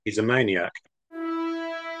He's a maniac.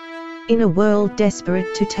 In a world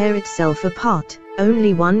desperate to tear itself apart,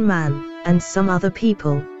 only one man, and some other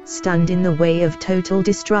people, stand in the way of total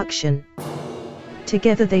destruction.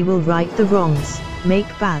 Together they will right the wrongs, make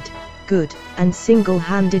bad, good, and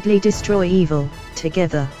single-handedly destroy evil,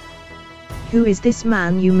 together. Who is this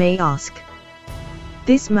man, you may ask?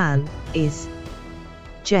 This man is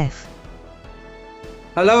Geoff.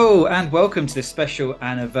 Hello and welcome to this special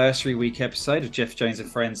anniversary week episode of Geoff Jones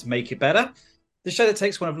and Friends Make It Better, the show that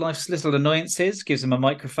takes one of life's little annoyances, gives them a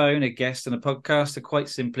microphone, a guest, and a podcast to quite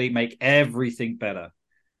simply make everything better.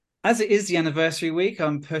 As it is the anniversary week,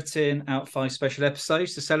 I'm putting out 5 special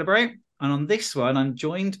episodes to celebrate, and on this one, I'm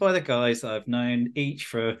joined by the guys that I've known each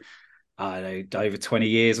for, I don't know, over 20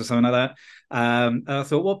 years or something like that. I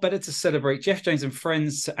thought, what better to celebrate Geoff Jones and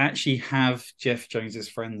Friends to actually have Geoff Jones's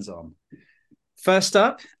friends on. First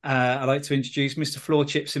up, I'd like to introduce Mr. Floor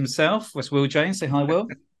Chips himself. That's Will Jones. Say hi, Will.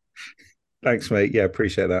 Thanks, mate. Yeah,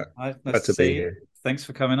 appreciate that. Hi, nice Glad to be here. Thanks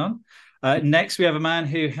for coming on. Next, we have a man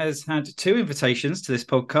who has had 2 invitations to this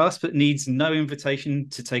podcast, but needs no invitation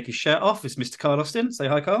to take his shirt off. It's Mr. Carl Austin. Say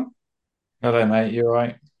hi, Carl. Hello, mate. You all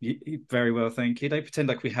right? Very well, thank you. Don't pretend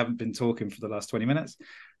like we haven't been talking for the last 20 minutes.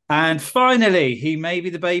 And finally, he may be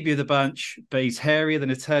the baby of the bunch, but he's hairier than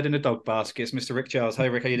a turd in a dog basket. It's Mr. Rick Giles. Hey,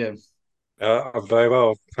 Rick, how you doing? I'm very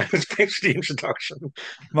well. Thanks for the introduction.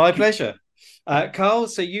 My pleasure. Carl,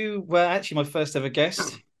 so you were actually my first ever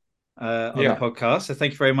guest on the podcast. So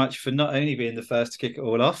thank you very much for not only being the first to kick it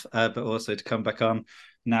all off, but also to come back on.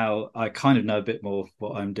 Now I kind of know a bit more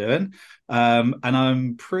what I'm doing. And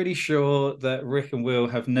I'm pretty sure that Rick and Will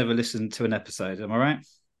have never listened to an episode. Am I right?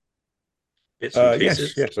 Yes,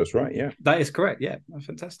 that's right. Yeah, that is correct. Yeah,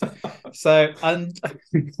 fantastic. So,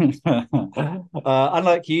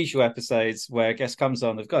 unlike usual episodes where a guest comes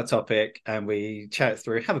on, they've got a topic and we chat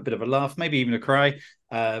through, have a bit of a laugh, maybe even a cry,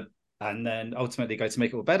 and then ultimately go to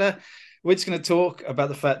make it all better. We're just going to talk about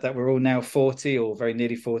the fact that we're all now 40 or very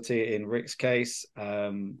nearly 40 in Rick's case.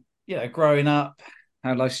 Growing up,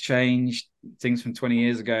 how life's changed, things from 20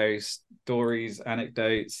 years ago, stories,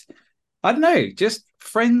 anecdotes. I don't know, just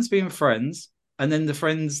friends being friends, and then the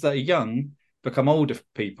friends that are young become older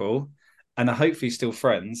people and are hopefully still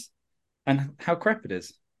friends, and how crap it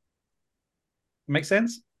is. Make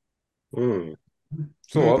sense? Mm.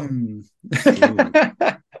 Sort of.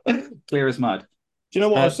 Clear as mud. Do you know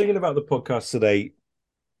what? I was thinking about the podcast today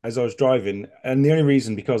as I was driving, and the only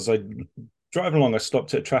reason because I driving along, I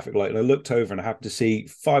stopped at a traffic light and I looked over and I happened to see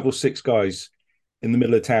 5 or 6 guys in the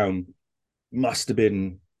middle of town, must have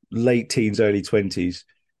been late teens, early 20s,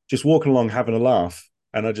 just walking along having a laugh.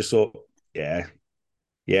 And I just thought, yeah,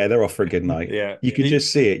 they're off for a good night. Yeah. You could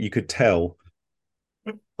just see it. You could tell.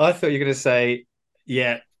 I thought you were going to say,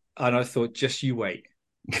 yeah. And I thought, just you wait.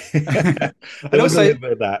 There was a little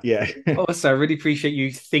bit of that, yeah. Also, I really appreciate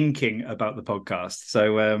you thinking about the podcast.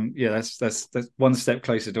 So, that's one step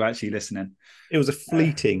closer to actually listening. It was a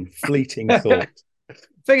fleeting thought.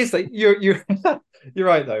 Thing is, that you're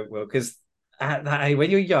right though, Will, because at that age,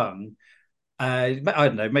 when you're young, I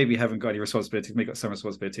don't know, maybe you haven't got any responsibilities, maybe got some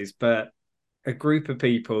responsibilities, but a group of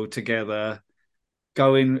people together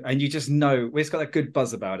going, and you just know it's got that good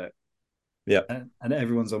buzz about it. Yeah, and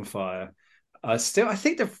everyone's on fire. I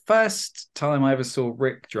think the first time I ever saw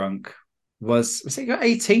Rick drunk was it your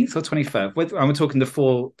 18th or 23rd? I'm talking the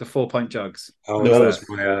 4-pint jugs. Oh, that was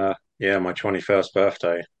my 21st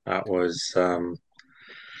birthday. That was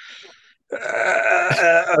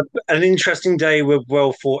an interesting day with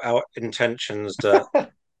well thought out intentions.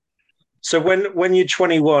 So when you're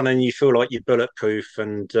 21 and you feel like you're bulletproof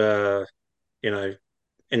and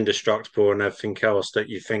indestructible and everything else that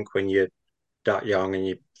you think when you're that young and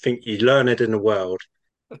you think you learn it in the world,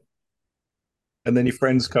 and then your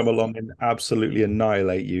friends come along and absolutely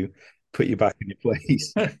annihilate you, put you back in your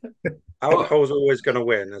place. Alcohol's always going to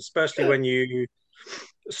win, especially when you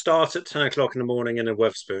start at 10 o'clock in the morning in the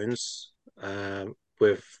Weatherspoons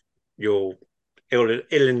with your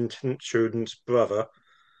ill-intentioned brother.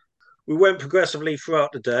 We went progressively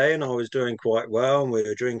throughout the day and I was doing quite well and we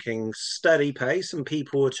were drinking steady pace and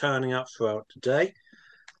people were turning up throughout the day.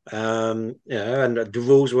 And the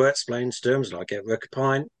rules were explained to them, like get Rick a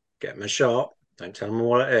pint, get him a shot, don't tell them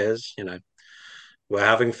what it is, We're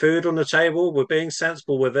having food on the table, we're being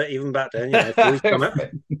sensible with it, even back then,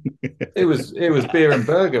 It was beer and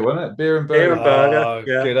burger, wasn't it? Beer and burger.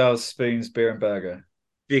 Yeah. Good old Spoons, beer and burger.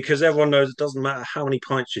 Because everyone knows it doesn't matter how many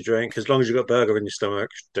pints you drink, as long as you've got burger in your stomach,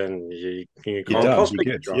 then you can't possibly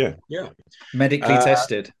get drunk. Yeah. Medically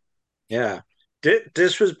tested. Yeah.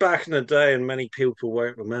 This was back in the day, and many people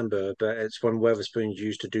won't remember, but it's when Weatherspoons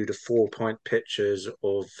used to do the 4-pint pitchers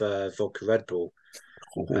of vodka Red Bull.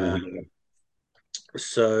 Oh, Uh, yeah.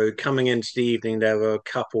 so coming into the evening, there were a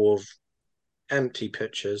couple of empty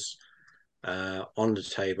pitchers on the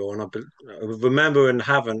table, and I remember in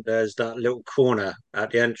Havant there's that little corner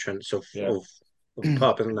at the entrance Yeah. of the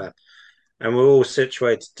pub, isn't there? And we're all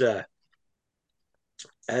situated there.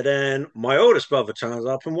 And then my oldest brother turns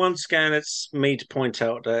up, and once again, it's me to point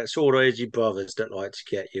out that it's all those your brothers that like to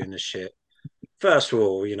get you in the shit. First of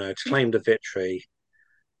all, to claim the victory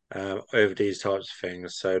over these types of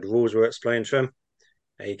things. So the rules were explained to him.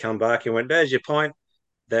 And he come back and went, "There's your pint,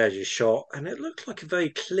 there's your shot," and it looked like a very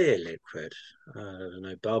clear liquid. There was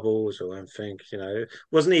no bubbles or anything. It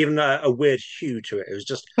wasn't even a weird hue to it. It was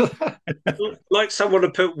just like someone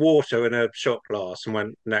had put water in a shot glass and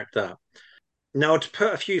went neck that. Now, to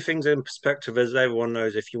put a few things in perspective, as everyone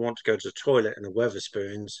knows, if you want to go to the toilet in a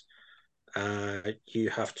Weatherspoons, you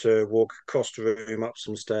have to walk across the room, up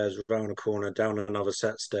some stairs, around a corner, down another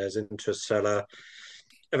set of stairs, into a cellar.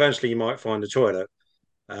 Eventually, you might find the toilet.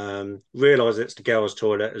 Realize it's the girls'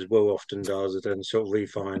 toilet, as Will often does, and then sort of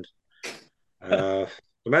re-find the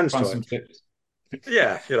men's Find toilet. some tips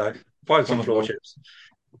Yeah, find on some the floor floor. chips.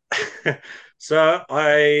 So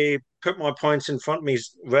I put my pints in front of me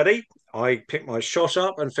ready. I pick my shot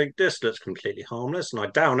up and think this looks completely harmless, and I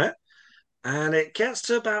down it. And it gets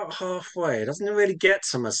to about halfway. It doesn't really get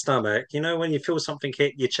to my stomach. When you feel something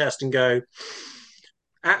hit your chest and go,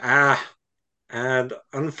 ah. And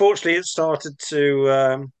unfortunately, it started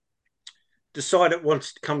to decide it wanted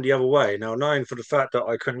to come the other way. Now, knowing for the fact that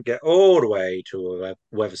I couldn't get all the way to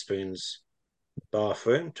Weatherspoon's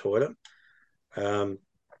bathroom, toilet, um,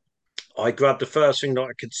 I grabbed the first thing that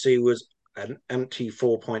I could see was an empty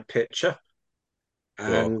 4 point pitcher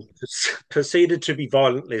God. and proceeded to be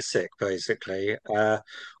violently sick, basically.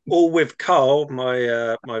 All with Carl,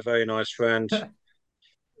 my very nice friend,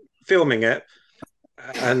 filming it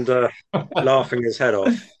and laughing his head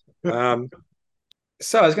off. Um,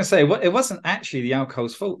 So I was going to say, it wasn't actually the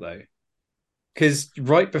alcohol's fault though, because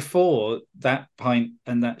right before that pint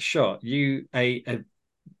and that shot, you ate a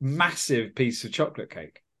massive piece of chocolate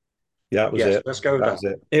cake. Yeah, that was yes, it. let's go with That that. was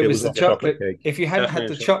it. It It was was the a chocolate chocolate. cake. If you hadn't had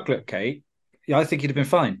Definitely the chocolate. chocolate cake, yeah, I think you'd have been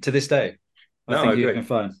fine to this day. I No, I think you'd have agree. been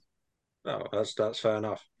fine. No, that's fair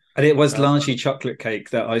enough. And it was Uh, largely chocolate cake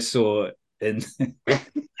that I saw in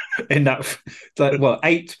in that, like, what,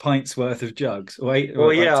 8 pints worth of jugs, or eight, or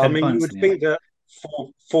well, like yeah, I 10 mean, you pints would in the end. think that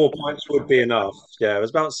four pints would be enough. Yeah, it was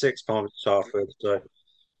about 6 pints afterwards. So,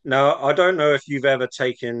 now I don't know if you've ever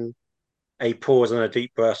taken a pause and a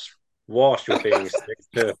deep breath whilst you're being sick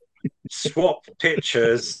to swap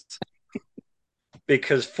pictures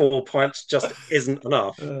because 4 pints just isn't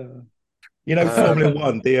enough. Uh, Um, Formula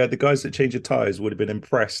One, the guys that change your tires would have been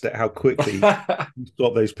impressed at how quickly you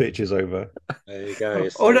swap those pictures over. there you go.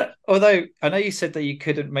 So, although I know you said that you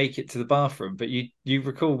couldn't make it to the bathroom, but you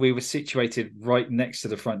recall we were situated right next to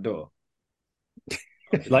the front door,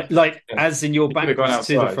 like Yeah. as in your You could back have gone was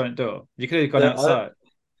to the outside. front door. You could have gone but outside.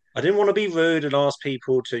 I didn't want to be rude and ask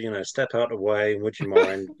people to, step out of the way. Would you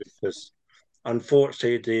mind? Because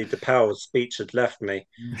unfortunately, the power of speech had left me.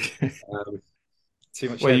 Um, Too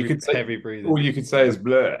much Well, you heavy could say heavy all breathing. you could say is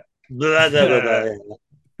blur. blah, blah, blah, blah,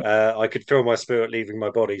 yeah. I could feel my spirit leaving my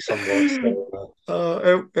body somewhat. So,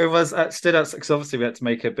 Oh, it was stood outside because obviously we had to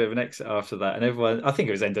make a bit of an exit after that, and everyone. I think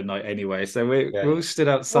it was end of night anyway, so we yeah. all stood Wasn't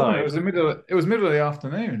it? outside. It was middle of the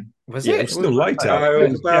afternoon. Was Yeah, it it? was It still wasn't light late. out. No, It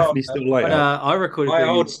it's was about. definitely still light No, out. I recorded I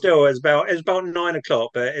hold being. still. It's about 9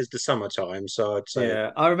 o'clock, but it's the summertime, so I'd say.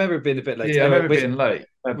 Yeah, I remember it being a bit later. Yeah, I Anyway, remember being late.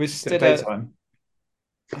 we stood at. Daytime.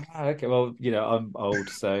 Okay, well, I'm old,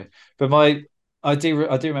 so but I do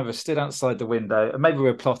remember stood outside the window, and maybe we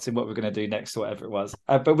were plotting what we are going to do next or whatever it was.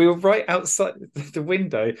 But we were right outside the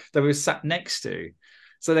window that we were sat next to,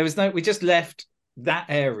 so there was no. We just left that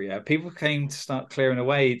area. People came to start clearing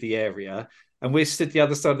away the area, and we stood the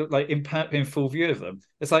other side, like in full view of them.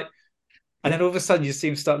 It's like, and then all of a sudden you see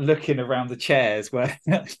them start looking around the chairs, where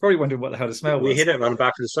probably wondering what the hell the smell We was. hit it around the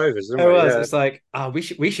back of the sofas, It didn't we? was. Yeah. It's like,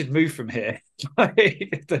 we should move from here.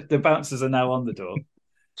 Like, the bouncers are now on the door.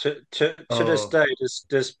 To this Oh, day,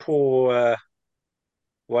 this poor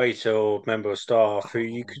waiter or member of staff who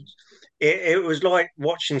you could. It was like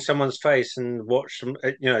watching someone's face and watch them,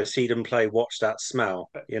 see them play. Watch that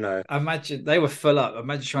smell. imagine they were full up.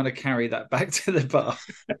 Imagine trying to carry that back to the bar.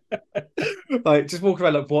 Like, just walk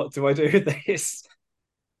around like, what do I do with this?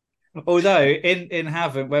 Although in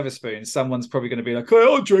Havant Weatherspoon, someone's probably going to be like,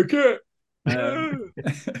 "Oh, I'll drink it." Um,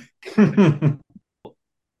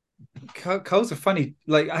 Coles are funny.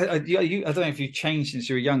 Like, I don't know if you've changed since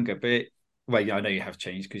you were younger, but well, yeah, I know you have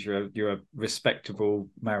changed because you're a respectable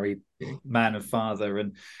married man and father.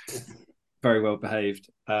 And very well behaved.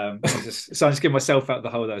 So I'm just giving myself out the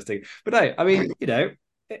hole that I was doing. But no, I mean,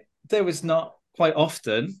 there was not quite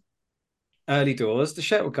often early doors the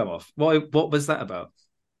shirt would come off. What was that about?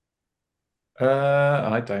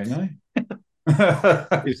 I don't know.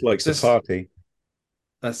 He likes to Just party.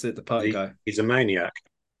 that's it, the party guy. He's a maniac.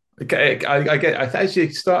 Okay, I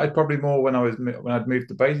actually started probably more when I'd moved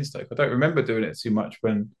to Basingstoke. I don't remember doing it too much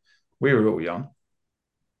when we were all young.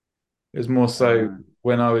 It was more so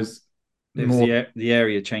when I was It was more the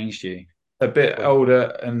area changed you. a bit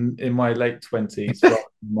older and in my late 20s, rather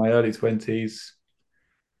than my early 20s.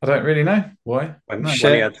 I don't really know why. When, No,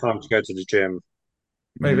 when he had time to go to the gym,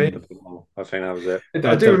 maybe. I think that was it.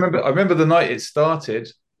 I do remember. I remember the night it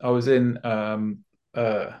started. I was in.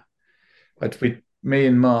 Me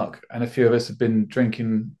and Mark and a few of us had been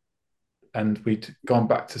drinking, and we'd gone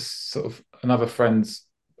back to sort of another friend's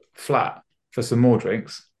flat for some more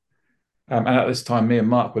drinks. And at this time, me and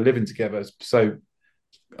Mark were living together, so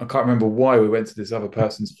I can't remember why we went to this other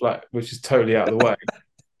person's flat, which is totally out of the way.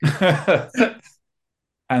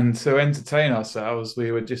 And to entertain ourselves,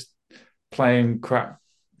 we were just playing crap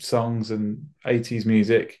songs and 80s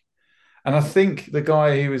music. And I think the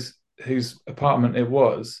guy whose apartment it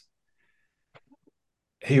was,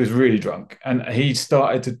 he was really drunk and he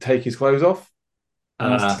started to take his clothes off.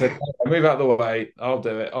 And I said, move out of the way. I'll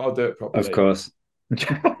do it. I'll do it properly. Of course.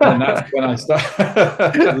 And that's when I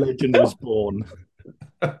started. Legend was born.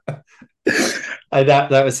 And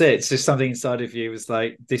that was it. It's just something inside of you was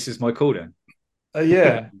like, this is my calling.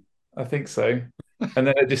 Yeah, I think so. And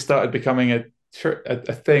then it just started becoming a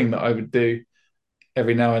thing that I would do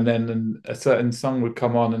every now and then, and a certain song would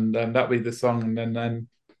come on, and that'd be the song, and then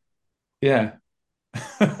yeah.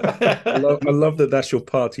 I love that. That's your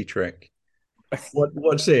party trick.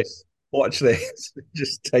 Watch this. Watch this.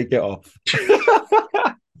 Just take it off.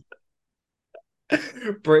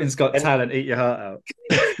 Britain's Got Talent. Eat your heart out.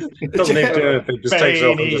 Doesn't even do anything. Just takes it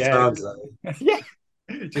off and just stands there. Yeah.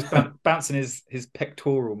 Just bouncing his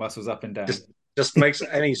pectoral muscles up and down. Just makes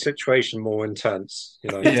any situation more intense.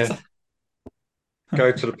 Yeah.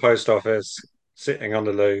 Go to the post office, sitting on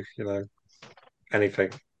the loo.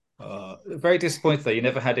 Anything. Very disappointed that you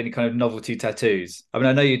never had any kind of novelty tattoos. I mean,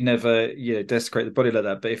 I know you'd never, desecrate the body like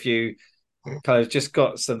that, but if you kind of just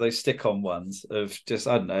got some of those stick-on ones of just,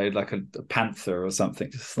 I don't know, like a panther or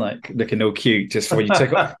something, just like looking all cute, just for when you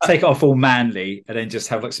take it off all manly, and then just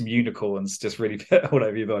have like some unicorns just really put all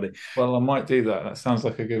over your body. Well, I might do that. That sounds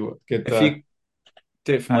like a good. If you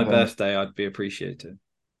do it for my birthday, I'd be appreciated.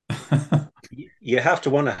 You have to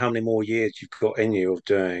wonder how many more years you've got in you of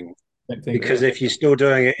doing. Because if you're still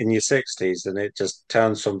doing it in your 60s, then it just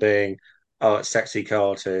turns from being, it's sexy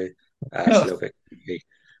Carl to it's a little bit creepy.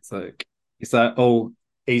 So is that,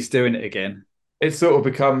 he's doing it again? It sort of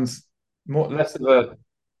becomes less of a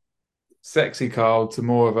sexy Carl to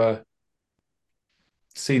more of a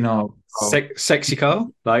senile Carl. Sexy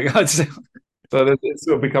Carl? Like, so it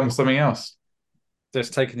sort of becomes something else.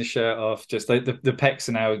 Just taking the shirt off, just like the pecs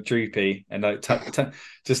are now droopy, and like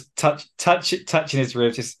just touching his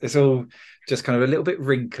ribs. It's all just kind of a little bit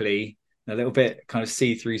wrinkly, a little bit kind of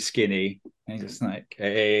see-through skinny, and just like,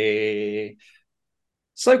 hey.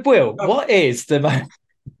 So, Will, what is the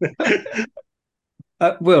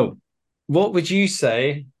Will? What would you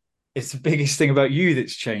say is the biggest thing about you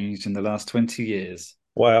that's changed in the last 20 years?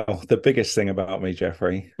 Well, the biggest thing about me,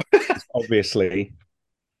 Jeffrey, is obviously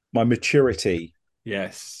my maturity.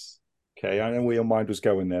 Yes. Okay, I know where your mind was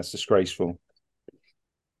going there. It's disgraceful.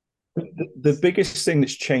 The biggest thing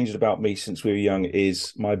that's changed about me since we were young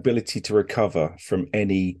is my ability to recover from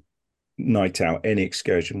any night out, any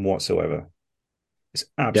excursion whatsoever. It's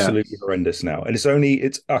absolutely horrendous now. And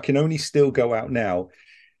I can only still go out now,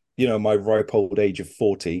 my ripe old age of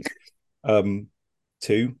 40,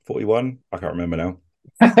 41. I can't remember now.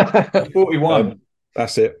 41.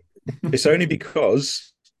 That's it. It's only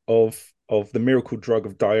because of the miracle drug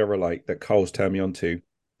of diurolite that Carl's turned me on to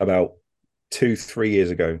about 2-3 years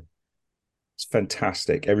ago. It's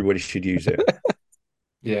fantastic. Everybody should use it.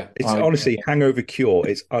 Yeah. It's honestly hangover cure.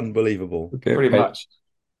 It's unbelievable. Pretty much.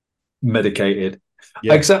 Medicated.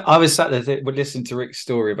 Yeah. Except I was sat there listening to Rick's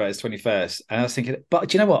story about his 21st, and I was thinking, but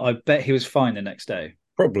do you know what? I bet he was fine the next day.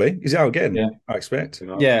 Probably. He's out again, yeah. I expect.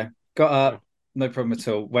 Yeah. Got up, no problem at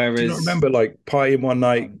all. Whereas, do you not remember like partying one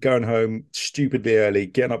night, going home stupidly early,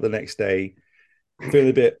 getting up the next day,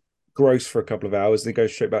 feeling a bit gross for a couple of hours, then go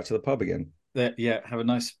straight back to the pub again? Have a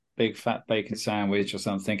nice big fat bacon sandwich or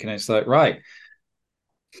something, and it's like, right,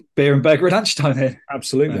 beer and burger at lunchtime then.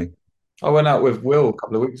 Absolutely. I went out with Will a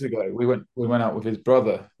couple of weeks ago. We went out with his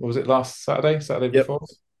brother. What was it, last Saturday? Saturday before?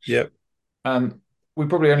 Yep. And we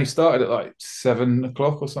probably only started at like 7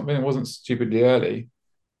 o'clock or something. It wasn't stupidly early,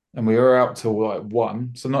 and we were out till like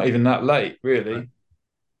 1, so not even that late, Right. really.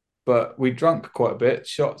 But we drunk quite a bit.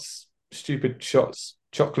 Shots, stupid shots,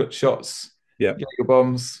 chocolate shots, Yeah. Jaeger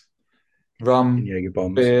bombs, In rum, Jaeger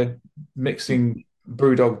bombs. beer, mixing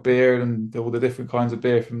BrewDog beer and all the different kinds of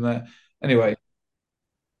beer from there. Anyway,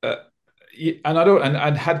 uh, and I don't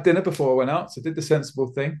and had dinner before I went out, so did the sensible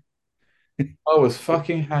thing. I was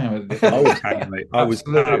fucking hammered. I was hanging, mate. I was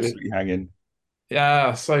Absolutely. absolutely hanging.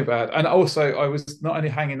 Yeah, so bad. And also, I was not only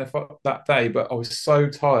hanging that day, but I was so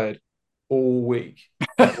tired all week.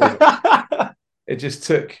 It just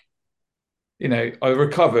took, I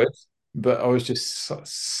recovered, but I was just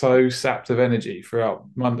so sapped of energy throughout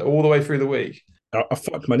Monday, all the way through the week, I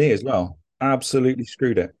fucked my knee as well. Absolutely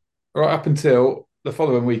screwed it. right up until the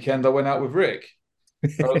following weekend. I went out with Rick,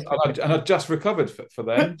 and I just recovered for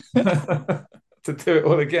then to do it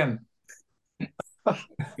all again.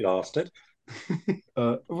 Blasted.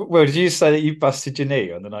 Well, did you say that you busted your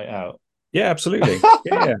knee on the night out? Yeah, absolutely.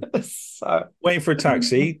 Yeah. So, Waiting for a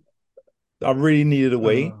taxi. I really needed a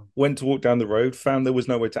wee. oh. Went to walk down the road, found there was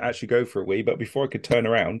nowhere to actually go for a wee. But before I could turn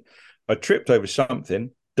around, I tripped over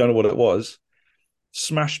something. Don't know what it was.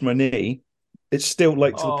 Smashed my knee. It's still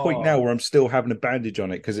like to the point now Oh. where I'm still having a bandage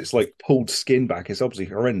on it because it's like pulled skin back. It's obviously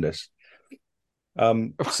horrendous.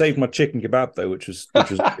 Saved my chicken kebab though, which was good.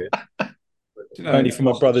 Do you know, Only for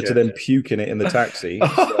my brother to then puke in it in the taxi.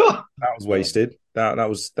 Oh. That was wasted. That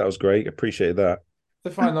was great. Appreciated that. I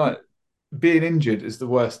find like being injured is the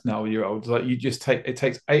worst now. Year olds, like you just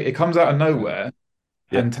it comes out of nowhere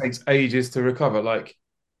Yeah. and takes ages to recover. Like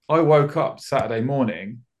I woke up Saturday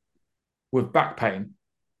morning with back pain.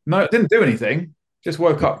 No, I didn't do anything. Just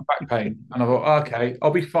woke up with back pain, and I thought, okay, I'll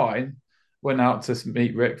be fine. Went out to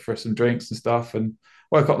meet Rick for some drinks and stuff, and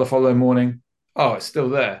woke up the following morning. Oh, it's still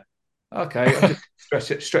there. Okay, I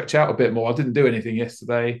just stretch out a bit more. I didn't do anything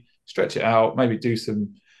yesterday. Stretch it out, maybe do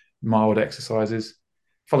some mild exercises.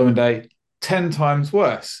 Following day, 10 times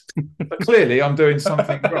worse. But clearly, I'm doing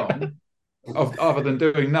something wrong, other than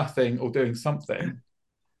doing nothing or doing something.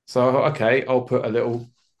 So I thought, okay, I'll put a little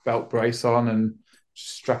belt brace on and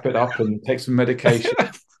strap it up and take some medication.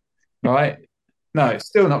 Right? No, it's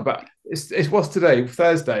still not bad. What's today?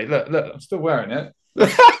 Thursday. Look, I'm still wearing it.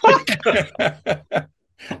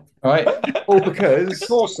 Right? All because Of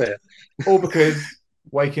course, it. all because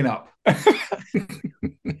waking up.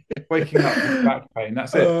 Waking up with back pain.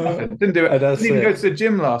 That's it. Nothing. Didn't do it. And that's Didn't even it. go to the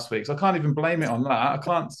gym last week, so I can't even blame it on that. I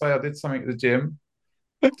can't say I did something at the gym.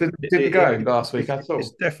 Didn't go last week at It's all.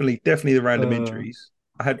 definitely the random injuries.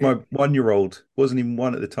 I had my 1-year-old, wasn't even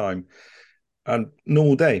one at the time, and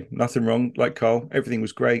normal day, nothing wrong. Like Carl, everything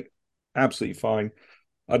was great, absolutely fine.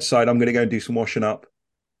 I decided I'm going to go and do some washing up.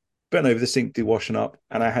 Bent over the sink, do washing up,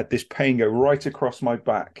 and I had this pain go right across my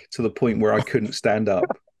back to the point where I couldn't stand up.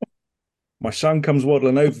 My son comes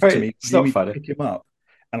waddling over to me, It's you not need to funny. pick him up,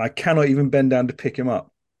 and I cannot even bend down to pick him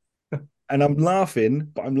up. And I'm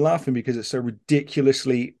laughing, but I'm laughing because it's so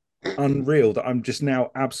ridiculously unreal that I'm just now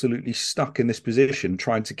absolutely stuck in this position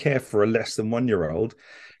trying to care for a less than 1-year-old.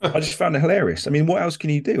 I just found it hilarious. I mean, what else can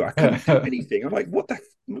you do? I couldn't do anything. I'm like, what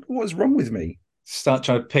is wrong with me? Start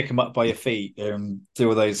trying to pick them up by your feet and do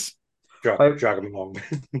all those. Drag them along.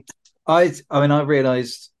 I mean, I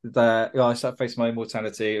realised that I started facing my own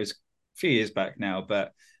mortality. It was a few years back now,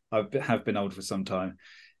 but have been old for some time.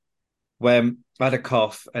 When I had a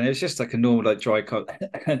cough, and it was just like a normal, like dry cough,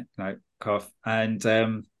 no cough, and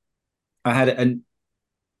I had it, and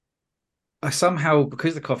I somehow, because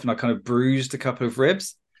of the coughing, I kind of bruised a couple of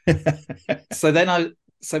ribs. So then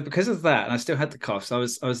so because of that, and I still had the cough, so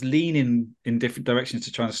I was leaning in different directions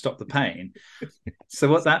to try and stop the pain. So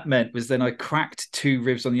what that meant was then I cracked 2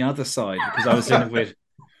 ribs on the other side because I was in a weird,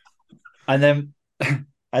 and then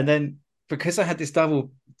and then because I had this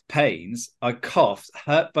double pains, I coughed,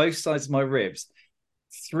 hurt both sides of my ribs,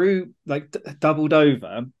 threw like doubled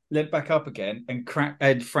over, leant back up again, and cracked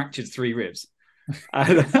and fractured 3 ribs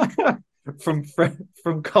and,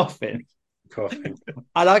 from coughing. Coughing.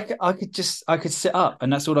 And I could sit up,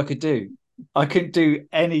 and that's all I could do. I couldn't do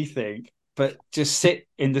anything but just sit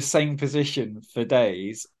in the same position for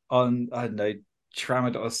days on, I don't know,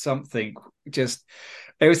 tramadol or something. Just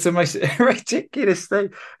it was the most ridiculous thing.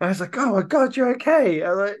 I was like, "Oh my god, you're okay!" I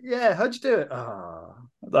was like, "Yeah, how'd you do it?" Oh,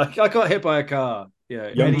 like I got hit by a car. Yeah,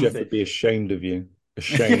 Young Geoff anything. would be ashamed of you.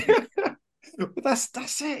 Ashamed. But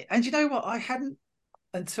that's it. And you know what? I hadn't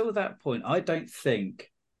until that point. I don't think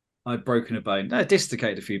I'd broken a bone. I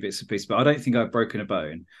dislocated a few bits and pieces, but I don't think I'd broken a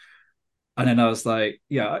bone. And then I was like,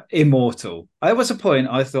 yeah, immortal. There was a point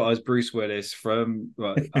I thought I was Bruce Willis from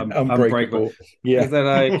Unbreakable. Unbreakable. Because Yeah. they're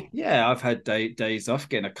like, yeah, I've had days off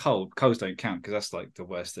getting a cold. Colds don't count because that's like the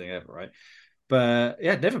worst thing ever, right? But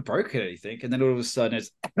yeah, never broken anything. And then all of a sudden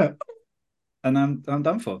it's, and I'm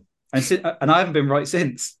done for. And I haven't been right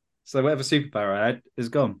since. So whatever superpower I had is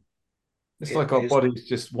gone. It's It like our is. bodies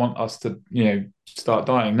just want us to, start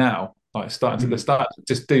dying now. Like Mm. start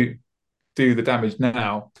just do the damage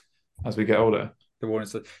now as we get older. The warning.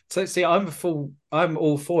 So see, I'm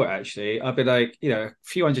all for it actually. I'd be like, a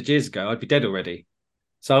few hundred years ago, I'd be dead already.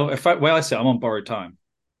 So where I sit, I'm on borrowed time.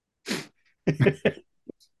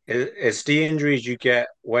 It's the injuries you get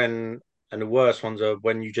and the worst ones are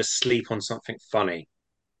when you just sleep on something funny.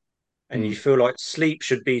 And you Mm. feel like sleep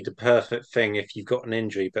should be the perfect thing if you've got an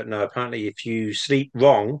injury. But no, apparently, if you sleep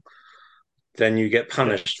wrong, then you get Yeah,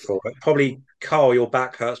 punished for it. Probably, Carl, your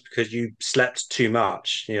back hurts because you slept too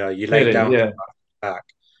much. You laid clearly, down yeah, back.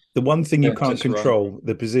 The one thing you yeah, can't Just wrong. control,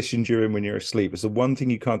 the positions you're in when you're asleep, is the one thing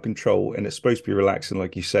you can't control, and it's supposed to be relaxing,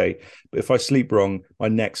 like you say. But if I sleep wrong, my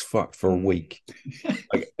neck's fucked for a week.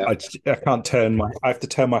 I can't I have to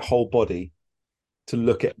turn my whole body to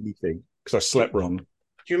look at anything because I Do, slept wrong. do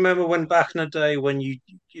you remember when back in the day when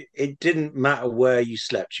it didn't matter where you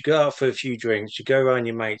slept? You go out for a few drinks, you go around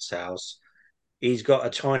your mate's house. He's got a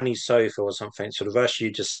tiny sofa or something, so the rest of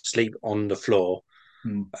you just sleep on the floor.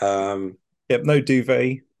 Mm. Um, Yep, no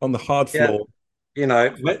duvet on the hard yeah, floor, you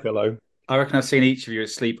know, flat pillow. I reckon I've seen each of you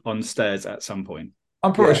asleep on stairs at some point.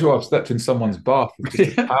 I'm pretty yeah, sure I've slept in someone's bath with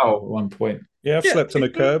just a Yeah. towel at one point. Yeah, I've yeah, slept on a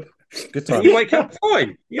curb. Good and you times. wake up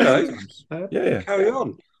fine. Good times. Yeah, yeah, Carry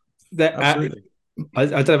on. That absolutely. I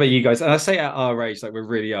don't know about you guys, and I say at our age, like we're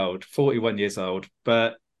really old, 41 years old,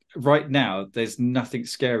 but right now there's nothing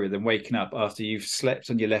scarier than waking up after you've slept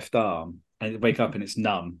on your left arm and you wake up and it's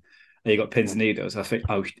numb and you got pins and needles. I think,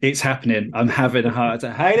 oh, it's happening. I'm having a heart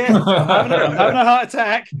attack. Hey there, I'm having a heart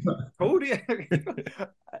attack. Hold it.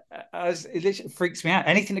 It literally freaks me out.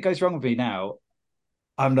 Anything that goes wrong with me now,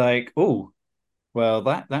 I'm like, oh, well,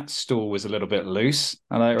 that stool was a little bit loose.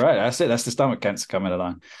 I'm like, right, that's it. That's the stomach cancer coming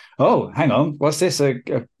along. Oh, hang on, what's this?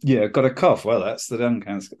 Yeah, got a cough. Well, that's the lung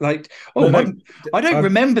cancer. Like, oh, No, no. I don't I've,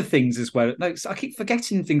 remember things as well. No, I keep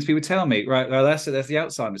forgetting things people tell me. Right, well, that's it. That's the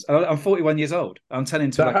Alzheimer's. I'm 41 years old. I'm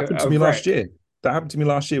turning to that like happened to a me last wreck. year. That happened to me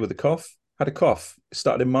last year with a cough. Had a cough. It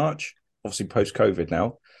started in March, obviously post COVID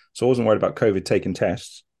now. So I wasn't worried about COVID taking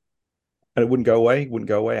tests. And it wouldn't go away, wouldn't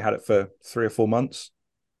go away. I had it for 3 or 4 months.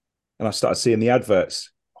 And I started seeing the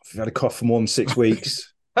adverts. I've had a cough for more than 6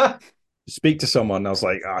 weeks. Speak to someone. I was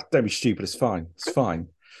like, don't be stupid. It's fine. It's fine.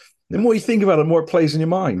 The more you think about it, the more it plays in your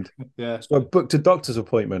mind. Yeah. So I booked a doctor's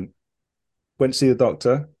appointment, went to see the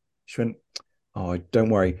doctor. She went, oh, don't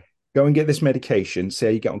worry. Go and get this medication. See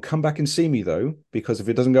how you get on. Come back and see me, though, because if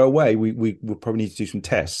it doesn't go away, we will probably need to do some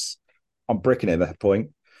tests. I'm bricking it at that point.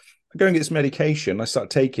 I go and get this medication. I start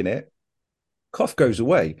taking it. Cough goes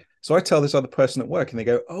away. So I tell this other person at work, and they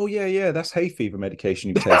go, "Oh yeah, that's hay fever medication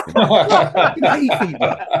you've taken." What fucking hay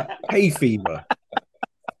fever? Hay fever.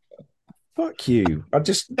 Fuck you.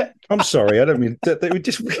 I'm sorry. I don't mean that. They were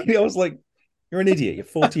just really. I was like, "You're an idiot. You're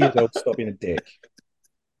 40 years old. Stop being a dick."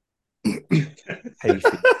 Hay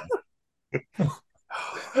fever.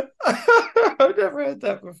 I've never heard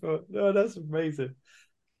that before. No, that's amazing.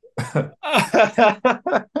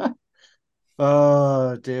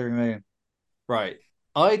 Oh, dear me. Right.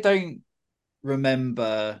 I don't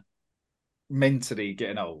remember mentally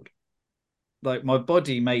getting old. Like my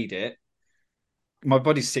body made it. My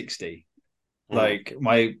body's 60. Mm. Like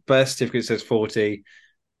my birth certificate says 40.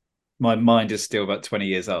 My mind is still about 20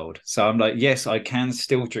 years old. So I'm like, yes, I can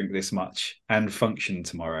still drink this much and function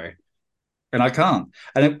tomorrow. And I can't.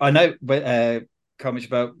 And I know comment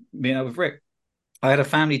about meeting up with Rick. I had a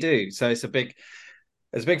family do. So it's a big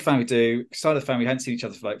family do. Started the family, hadn't seen each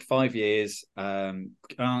other for like 5 years.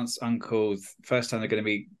 Aunts, uncles, first time they're going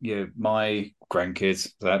to meet, my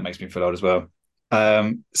grandkids. So that makes me feel old as well.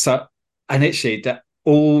 So, and literally that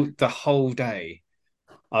the whole day,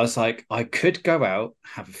 I was like, I could go out,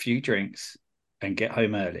 have a few drinks, and get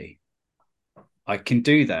home early. I can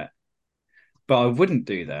do that, but I wouldn't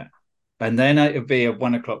do that. And then it would be a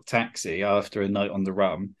 1 o'clock taxi after a night on the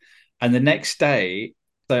rum. And the next day,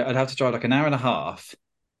 so I'd have to drive like an hour and a half,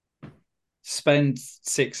 spend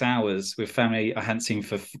 6 hours with family I hadn't seen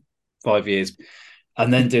for 5 years,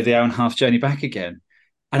 and then do the hour and a half journey back again.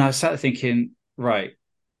 And I was sat thinking, right,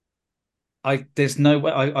 there's no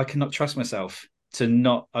way I cannot trust myself to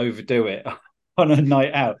not overdo it on a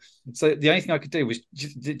night out. So the only thing I could do was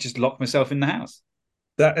just lock myself in the house.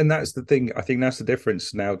 That's the thing. I think that's the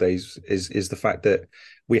difference nowadays is the fact that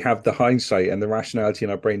we have the hindsight and the rationality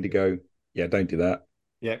in our brain to go, Yeah, don't do that.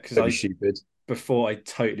 Yeah, because That'd be I stupid. before I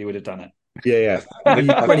totally would have done Yeah, yeah. When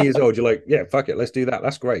you're it. 20 years old, you're like, yeah, fuck it, let's do that.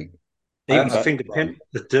 That's great. Even I just think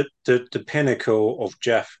the pinnacle of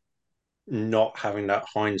Geoff not having that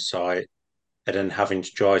hindsight and then having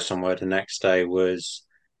to drive somewhere the next day was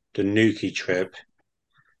the Nuki trip.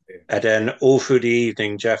 And then all through the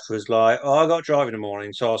evening, Geoff was like, "Oh, I got to drive in the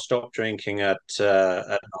morning, so I'll stop drinking at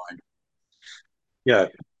 9." Yeah,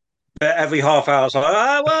 but every half hour, it's like,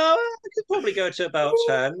 "Ah, well, I could probably go to about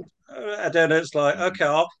 10." And then it's like, "Okay,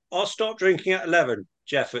 I'll stop drinking at 11."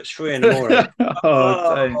 Geoff, it's 3 in the morning.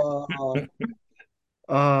 oh, don't. Oh,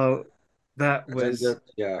 Oh, that and then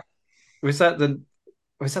yeah. was that the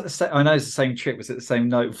was that the same? I know it's the same trip. Was it the same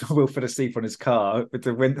night Will fell asleep on his car with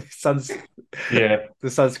the wind, Yeah. the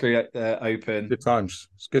sunscreen open? Good times.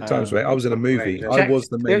 It's good times, mate. Um, I was in a movie. I Jack, was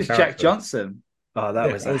the it main was Jack character. Johnson. Oh, that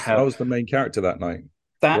Yeah, was I a was I hell. was the main character that night.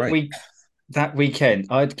 That Great. week, that weekend,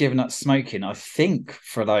 I'd given up smoking. I think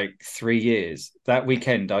for like 3 years. That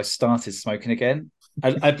weekend, I started smoking again.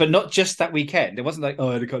 But not just that weekend. It wasn't like, oh,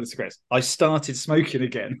 I had a couple of cigarettes. I started smoking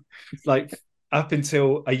again, like up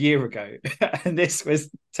until a year ago, and this was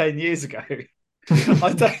 10 years ago.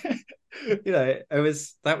 I don't, it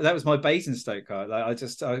was that was my Basingstoke card. Like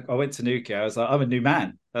I went to Newquay. I was like, I'm a new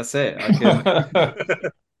man. That's it. I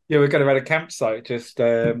can. Yeah, we're going around a campsite just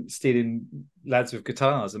stealing lads with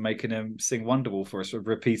guitars and making them sing Wonderwall for us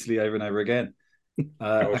repeatedly over and over again.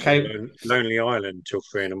 Also, Okay, Lonely Island till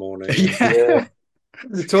 3 in the morning. yeah.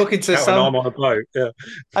 Talking to Out and some, I'm on a boat. Yeah.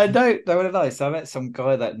 I know they were nice. I met some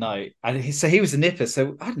guy that night, and he was a nipper.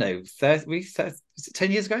 So I don't know, was it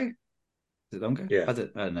 10 years ago? Is it longer? Yeah. I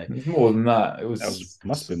don't know. It was more than that. It That was was,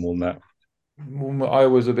 must have been more than that. I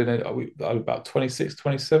was have been about 26,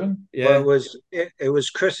 27. Well, Yeah. it was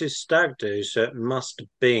Chris's stag do, so it must have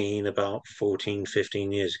been about 14,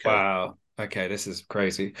 15 years ago. Wow. Okay, this is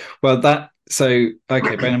crazy. Well, okay,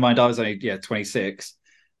 bear in mind I was only 26.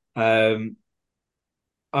 Um,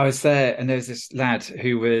 I was there, and there was this lad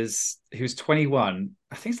who was 21.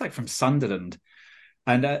 I think it's like from Sunderland.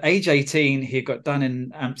 And at age 18, he got done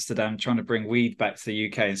in Amsterdam trying to bring weed back to the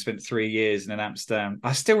UK and spent 3 years in Amsterdam.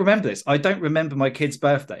 I still remember this. I don't remember my kids'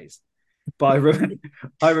 birthdays, but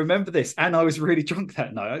I remember this. And I was really drunk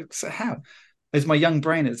that night. So how? It was my young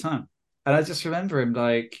brain at the time. And I just remember him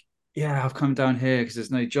like, yeah, I've come down here because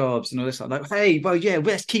there's no jobs and all this. Like, hey, well, yeah,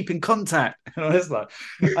 let's keep in contact. And all this like,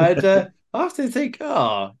 I'd I have to think,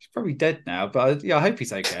 oh, he's probably dead now, but I hope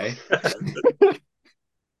he's okay.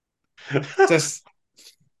 Just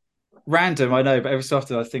random, I know, but every so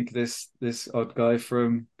often I think of this odd guy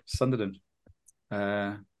from Sunderland.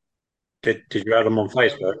 Uh, Did you add them on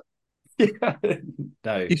Facebook? yeah,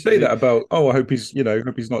 no, You say that about, oh, I hope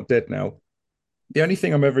hope he's not dead now. The only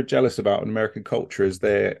thing I'm ever jealous about in American culture is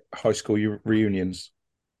their high school reunions.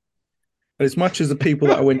 And as much as the people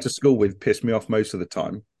that I went to school with piss me off most of the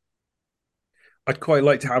time, I'd quite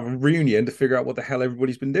like to have a reunion to figure out what the hell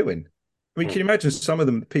everybody's been doing. I mean, can you imagine some of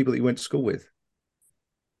them, the people that you went to school with,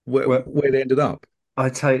 well, where they ended up? I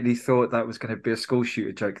totally thought that was going to be a school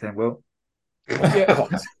shooter joke. Then, Will, Yeah.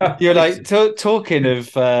 you're like talking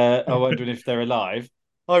of. I'm wondering if they're alive.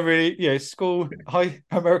 I really,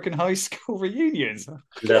 American high school reunions.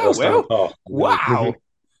 Yeah, Never stand well, past. wow.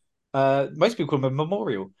 Most people call them a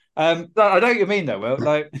memorial. No, I know what you mean though. Well,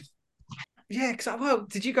 like, yeah, because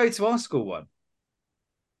did you go to our school one?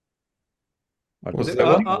 I Was don't there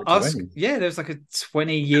one? think I went to any. Yeah, there was like a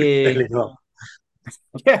 20-year. Really not.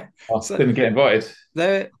 Yeah, I so didn't get invited.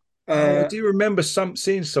 there. Oh, I do remember seeing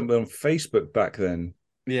something on Facebook back then.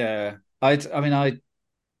 Yeah, I mean, I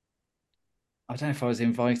don't know if I was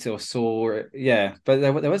invited or saw it. Yeah, but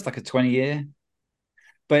there was like a 20-year,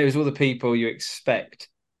 but it was all the people you expect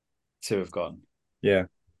to have gone. Yeah.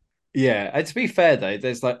 Yeah, and to be fair though,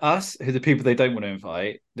 there's like us who are the people they don't want to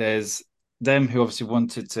invite. There's them who obviously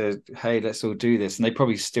wanted to, hey, let's all do this, and they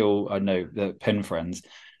probably still, I know, the pen friends,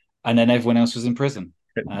 and then everyone else was in prison.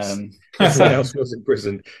 Everyone else was in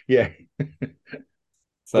prison. Yeah. Along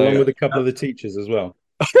So with a couple of the teachers as well.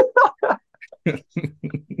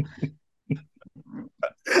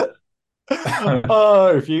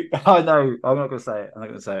 oh, I know, I'm not going to say it. I'm not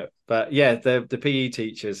going to say it. But yeah, the PE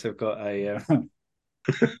teachers have got a.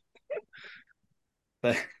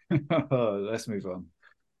 Let's move on.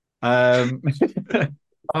 Um,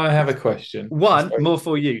 I have a question. one more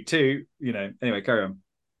for you. Two, Anyway, carry on.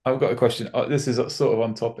 I've got a question. This is sort of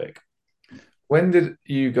on topic. When did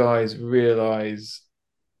you guys realize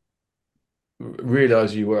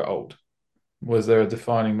you were old? Was there a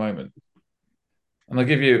defining moment? And I'll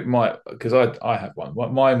give you because I have one.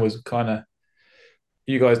 Mine was kind of,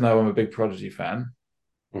 you guys know I'm a big Prodigy fan.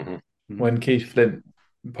 Mm-hmm. When Keith Flint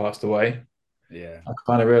passed away, Yeah. I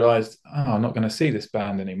kind of realized, oh, I'm not going to see this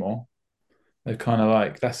band anymore. They're kind of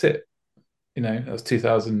like, that's it. That was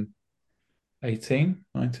 2018,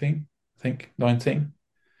 19, I think 19.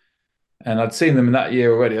 And I'd seen them in that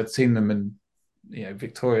year already. I'd seen them in,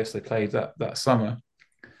 Victorious. They played that summer.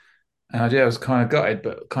 And I was kind of gutted,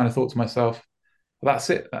 but kind of thought to myself, well, that's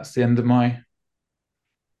it. That's the end of my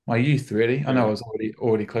youth, really. I know I was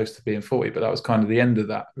already close to being 40, but that was kind of the end of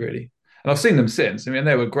that, really. And I've seen them since. I mean,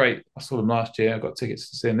 they were great. I saw them last year. I got tickets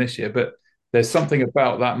to see them this year. But there's something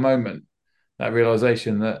about that moment, that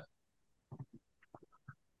realization that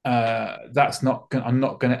that's not. I'm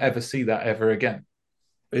not going to ever see that ever again.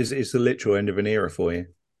 It's the literal end of an era for you.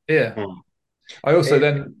 Yeah. Hmm. I also It,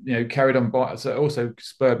 then carried on by. So it also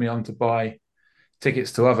spurred me on to buy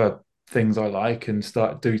tickets to other things I like and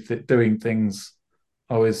start doing things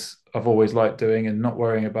I've always liked doing and not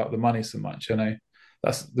worrying about the money so much. I know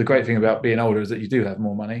that's the great thing about being older is that you do have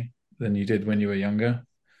more money than you did when you were younger.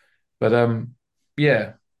 But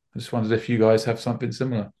yeah, I just wondered if you guys have something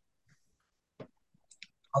similar.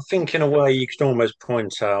 I think in a way you can almost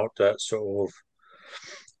point out that sort of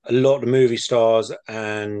a lot of the movie stars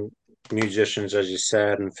and musicians, as you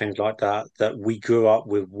said, and things like that, that we grew up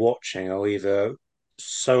with watching are either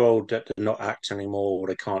so old that they're not acting anymore or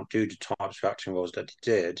they can't do the types of acting roles that they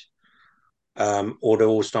did, or they're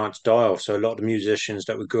all starting to die off. So a lot of the musicians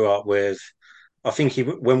that we grew up with, I think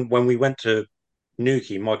when we went to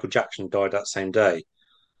Newquay, Michael Jackson died that same day.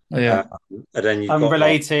 Oh, Um, yeah. and then you've got like,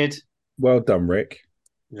 Unrelated. Well done, Rick.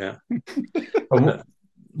 yeah,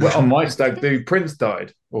 Well, on my stag do, Prince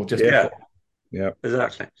died, or just Yeah, yeah, before. yeah.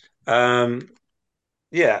 exactly. Um,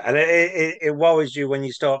 yeah, and it worries you when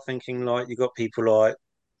you start thinking like you got people like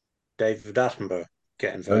David Attenborough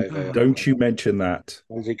getting very, Don't very don't old. you mention that.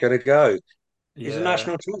 When's he gonna go? He's a Yeah.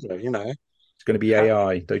 national treasure. It's going to be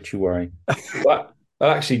AI. Don't you worry. That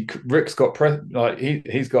actually, Rick's got like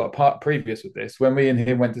he's got a part previous with this. When we and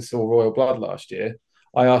him went to saw Royal Blood last year,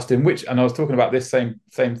 I asked him which, and I was talking about this same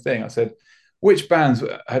thing. I said, which bands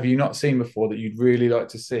have you not seen before that you'd really like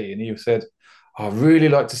to see? And he said, I'd really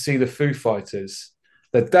like to see the Foo Fighters.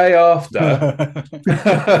 The day after,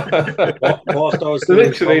 Whilst I was singing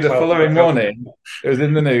literally the Cocktail for the following Governor. morning, it was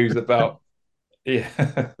in the news about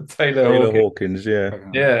Taylor Taylor Hawkins. Hawkins, yeah.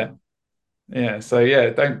 Yeah, yeah. So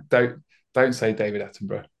yeah, don't say David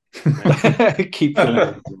Attenborough. Keep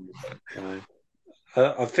your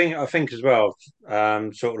I think as well,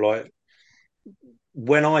 sort of like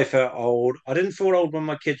when I felt old, I didn't feel old when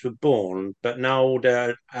my kids were born, but now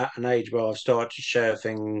they're at an age where I've started to share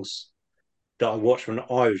things that I watched when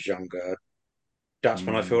I was younger. That's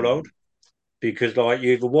when I feel old because like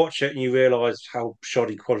you either watch it and you realise how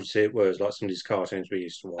shoddy quality it was, like some of these cartoons we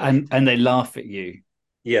used to watch. and they laugh at you.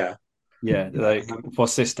 Yeah. Yeah, like Um,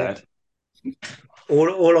 what's this, yeah. Dad?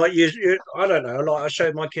 Or like I don't know. Like I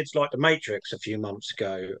showed my kids like The Matrix a few months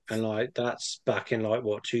ago, and like that's back in like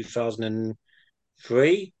what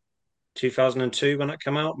 2003, 2002 when that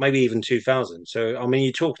came out, maybe even 2000. So I mean,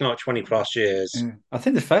 you're talking like 20 plus years. Yeah. I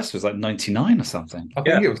think the first was like 99 or something, I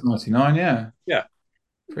Yeah, think it was 99. Yeah, yeah,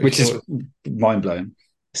 pretty which is sure. mind blowing.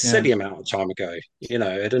 Yeah. silly amount of time ago.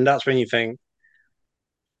 And that's when you think,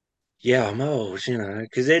 yeah, I'm old.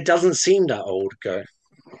 Because it doesn't seem that old ago.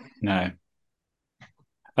 No,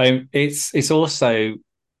 it's also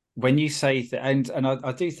when you say and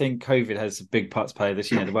I do think COVID has a big part to play. This,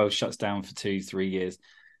 the world shuts down for 2-3 years.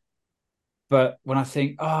 But when I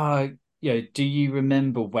think, do you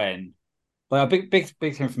remember when? Like a big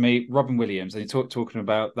thing for me, Robin Williams, and he talking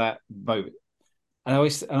about that moment. And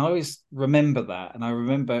I always remember that, and I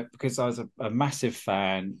remember because I was a massive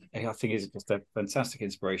fan. I think he's just a fantastic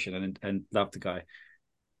inspiration, and love the guy.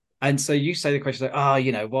 And so you say the question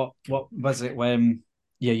like, what was it when,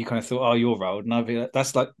 you kind of thought, oh, you're old, and I'd be like,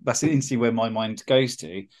 that's instantly where my mind goes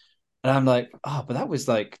to, and I'm like, oh, but that was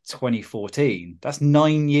like 2014. That's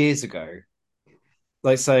 9 years ago.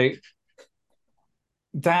 Like so,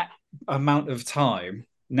 that amount of time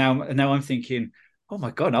now I'm thinking, oh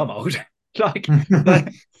my god, I'm old. like,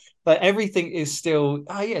 like like everything is still,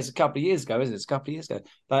 oh yeah, it's a couple of years ago, isn't it? It's a couple of years ago.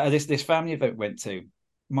 Like this family event went to,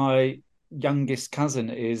 my youngest cousin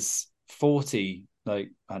is 40,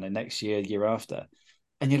 like I don't know, next year after.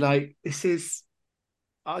 And you're like, this is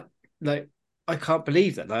I like I can't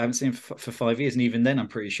believe that. Like, I haven't seen him for 5 years, and even then I'm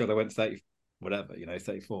pretty sure they went 30 whatever,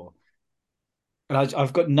 34. And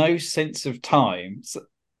I've got no sense of time.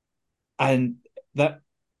 And that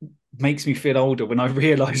makes me feel older when I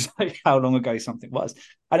realize like how long ago something was.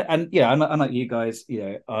 And yeah, unlike you guys,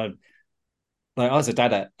 I was a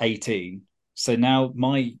dad at 18. So now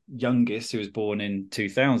my youngest, who was born in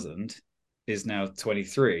 2000, is now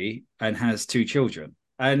 23 and has two children.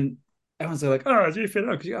 And everyone's like, "Oh, do you feel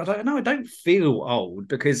old?" I was like, "No, I don't feel old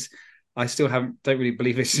because I still don't really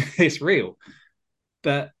believe it's real."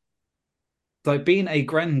 But like being a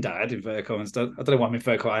granddad, in I don't know why I'm in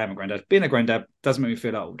I am a granddad. Being a granddad doesn't make me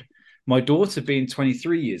feel old. My daughter being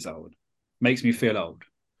 23 years old makes me feel old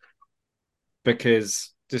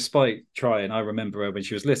because despite trying, I remember her when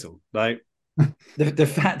she was little. Like the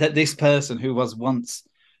fact that this person who was once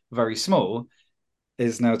very small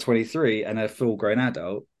is now 23 and a full grown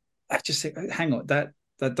adult, I just think, hang on, that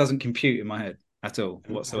doesn't compute in my head at all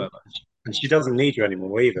whatsoever. And she doesn't need you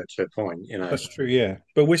anymore either, to a point, you know. That's true, yeah.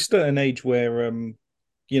 But we're still at an age where,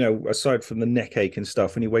 aside from the neck ache and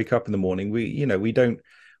stuff, when you wake up in the morning, we don't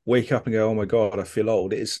wake up and go, "Oh my God, I feel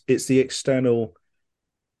old." It's the external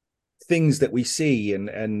things that we see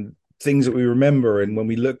and things that we remember, and when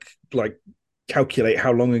we look, like, calculate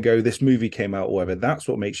how long ago this movie came out or whatever, that's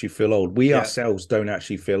what makes you feel old. We ourselves don't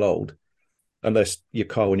actually feel old unless you're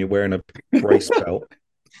Carl when you're wearing a brace belt,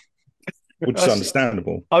 which is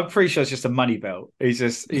understandable. I'm pretty sure it's just a money belt.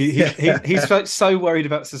 He's so worried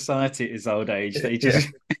about society at his old age that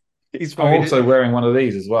he's I'm also wearing one of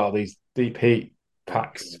these as well, these deep heat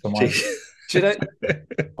packs for my do you know,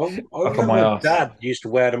 I remember my dad used to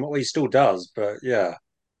wear them. Well, he still does, but yeah,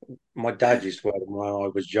 my dad used to wear them when I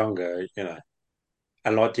was younger, you know.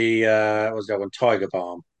 And like what was that one, Tiger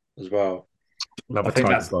Balm as well. Love I think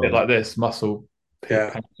that's a bit like this muscle.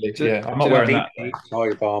 Yeah, I'm not wearing that.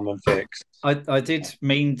 Tiger Balm and Fix. I did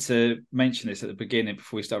mean to mention this at the beginning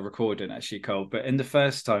before we start recording, actually, Cole. But in the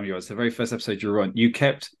first time you were on, the very first episode you were on, you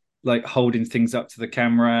kept like holding things up to the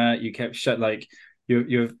camera. You kept like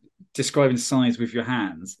you're describing signs with your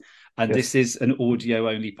hands. And this is an audio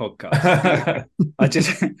only podcast.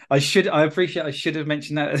 I should have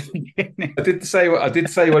mentioned that at the beginning. I did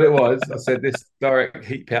say what it was. I said this direct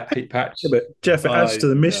heat patch. Yeah, but Geoff, it adds to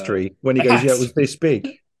the mystery when he goes, "Yeah, it was this big."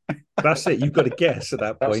 That's it. You've got to guess at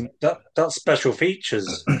that point. That's special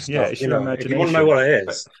features. Yeah, it's your imagination. If you want to know what it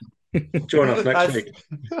is, join us next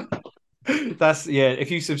week. That's if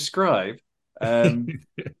you subscribe.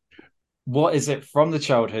 What is it from the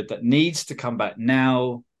childhood that needs to come back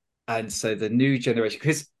now? And so the new generation,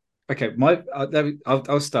 because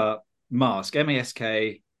I'll start. Mask,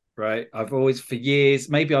 MASK, right? I've always, for years,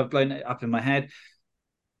 maybe I've blown it up in my head,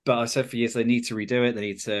 but I said for years they need to redo it. They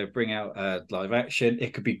need to bring out live action.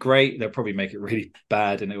 It could be great. They'll probably make it really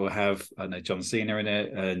bad, and it will have, I know, John Cena in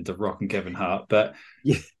it and The Rock and Kevin Hart. But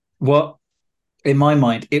what, in my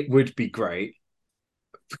mind, it would be great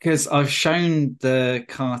because I've shown the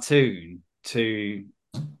cartoon to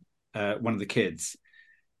one of the kids.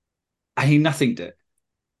 And he nothinged it.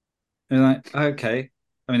 And like, okay.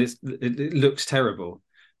 I mean, it looks terrible.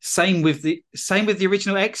 Same with the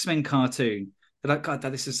original X-Men cartoon. They're like, "God,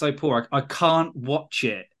 Dad, this is so poor. I can't watch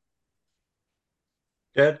it."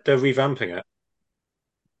 Yeah, they're revamping it.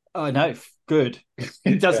 I know, good.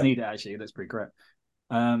 It does need it, actually. That's pretty great.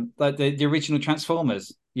 Like the original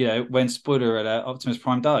Transformers. When spoiler alert, Optimus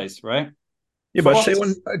Prime dies, right? Yeah, but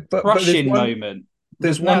crushing moment.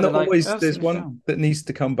 There's one that needs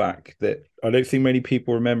to come back that I don't think many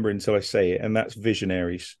people remember until I say it, and that's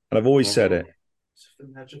Visionaries. And I've always said it.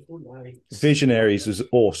 Visionaries was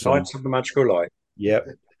awesome. Knights of the Magical Light. Yep,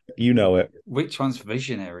 you know it. Which one's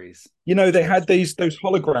Visionaries? They had those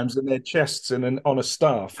holograms in their chests and on a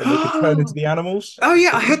staff, and they could turn into the animals. Oh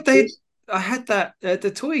yeah, I had that the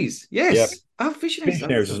toys. Yes. Yep. Oh,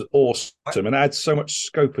 Visionaries was awesome, and it had so much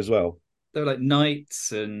scope as well. They were like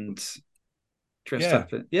knights and dressed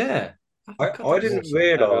up. I didn't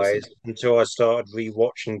realise until I started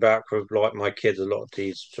rewatching back with like my kids a lot of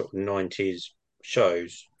these sort of 90s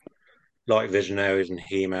shows, like Visionaries and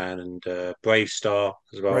He-Man and Brave Star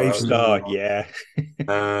as well. Brave Star, yeah.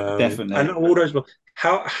 Definitely. And all those.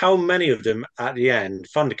 How many of them at the end,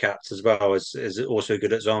 Thundercats as well is also a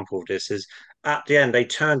good example of this, is at the end they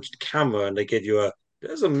turn to the camera and they give you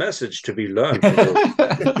there's a message to be learned from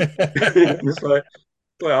It's like,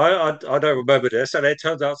 well, I don't remember this, and it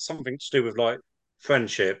turns out something to do with like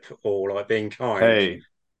friendship or like being kind. Hey,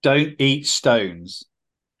 don't eat stones.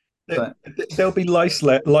 There'll be life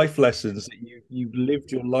lessons that you've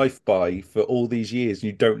lived your life by for all these years, and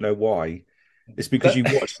you don't know why. It's because you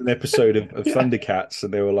watched an episode of Thundercats,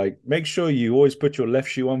 and they were like, "Make sure you always put your left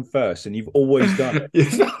shoe on first," and you've always done it. You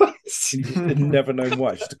just never known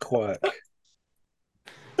why. It's just a quirk.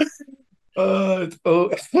 Well,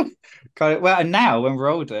 and now when we're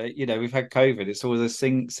older, we've had COVID. It's always a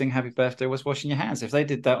sing happy birthday, was washing your hands. If they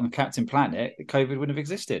did that on Captain Planet, COVID wouldn't have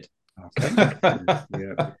existed. Okay.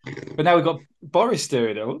 Yeah. But now we've got Boris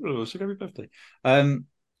doing it. Oh, sing happy birthday.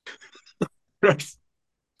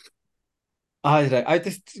 I don't know. I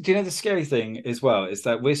just, do you know the scary thing as well is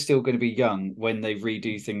that we're still going to be young when they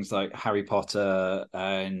redo things like Harry Potter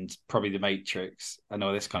and probably The Matrix and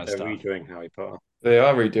all this kind of They're stuff. redoing Harry Potter. They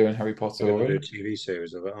are redoing Harry Potter They're going to do a already. TV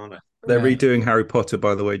series of it, aren't They're Yeah, redoing Harry Potter,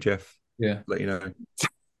 by the way, Geoff. yeah. Let you know.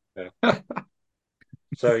 they? Yeah.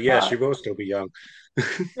 So yes, Uh, you will still be young.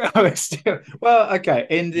 oh, it's still, well, okay,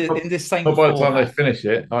 in the same But by the time they format. finish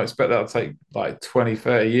it, I expect that'll take like 20,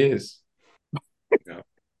 30 years. Yeah.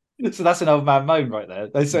 So that's an old man moan right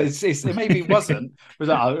there. So Yeah. it maybe wasn't. Was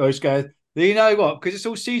like, I was going, you know what? Because it's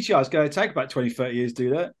all CGI. It's going to take about 20, 30 years to do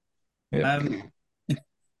that. Yeah.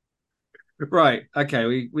 Right. Okay.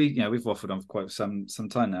 We've waffled on for quite some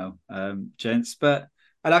time now, gents. But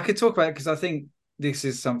and I could talk about it because I think this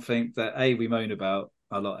is something that we moan about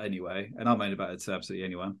a lot anyway, and I moan about it to absolutely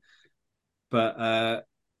anyone. But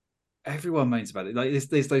everyone moans about it. Like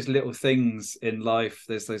there's those little things in life.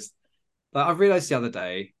 There's those. Like I realized the other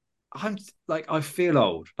day, I'm like I feel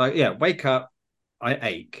old. Like yeah, wake up, I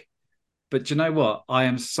ache. But do you know what?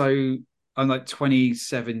 I'm like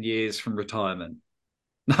 27 years from retirement.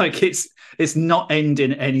 Like it's not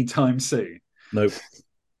ending anytime soon. Nope.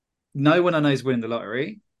 No one I know is winning the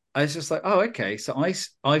lottery. I was just like, oh, okay. So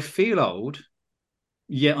I feel old,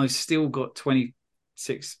 yet I've still got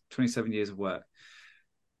 26, 27 years of work.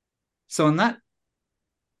 So on that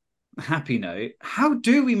happy note, how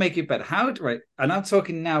do we make it better? Right? And I'm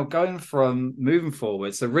talking now going from moving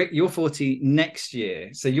forward. So Rick, you're 40 next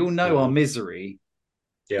year. So you'll know our Mhm. misery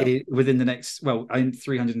Yeah. within the next, well, in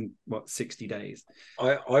 360 days.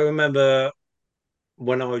 I remember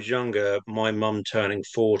when I was younger, my mum turning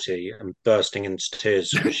 40 and bursting into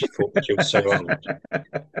tears because she thought she was so old.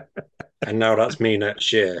 And now that's me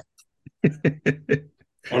next year.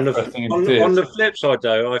 On the Bursting into on tears. the flip side,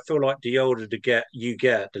 though, I feel like the older you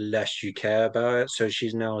get, the less you care about it. So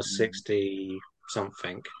she's now 60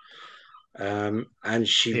 something, and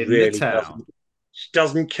she In the really town. doesn't. She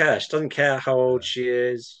doesn't care. She doesn't care how old she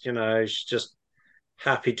is. She's just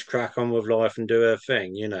happy to crack on with life and do her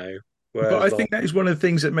thing. But I Whereas, like, think that is one of the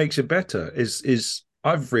things that makes it better. Is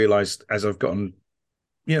I've realised as I've gotten,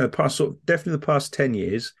 the past definitely the past 10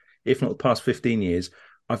 years, if not the past 15 years,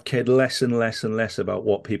 I've cared less and less and less about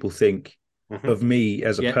what people think mhm, of me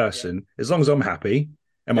as a Yeah. person. As long as I'm happy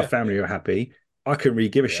and my yeah, family are happy, I can really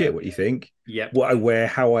give a Yeah. shit what you think, Yep. what I wear,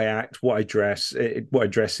 how I act, what I dress, what I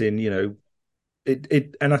dress in.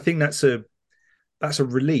 And I think that's a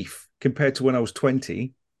relief compared to when I was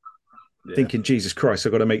 20, Yeah. thinking, Jesus Christ,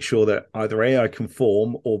 I've got to make sure that either A, I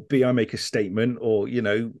conform, or B, I make a statement, or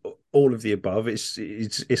all of the above.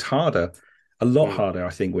 It's harder, a lot mm, harder,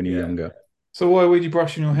 I think, when you're Yeah. younger. So why were you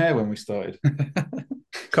brushing your hair when we started?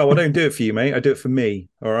 Carl, I don't do it for you, mate. I do it for me.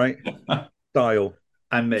 All right, style.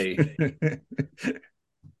 And me.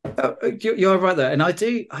 You're right there. And I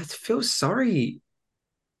feel sorry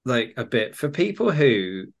like a bit for people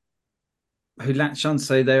who latch on,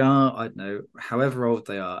 say they are, I don't know, however old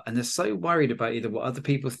they are, and they're so worried about either what other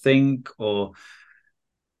people think or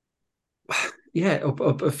yeah,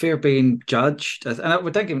 or fear of being judged. And I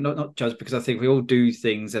don't give not judged because I think we all do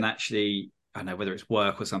things and actually I don't know whether it's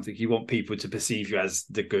work or something. You want people to perceive you as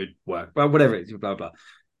the good work, well, whatever it is, blah blah.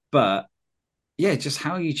 But yeah, just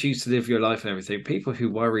how you choose to live your life and everything. People who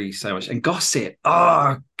worry so much and gossip.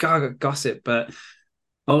 Oh God, gossip. But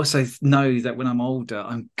I also know that when I'm older,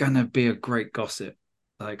 I'm gonna be a great gossip.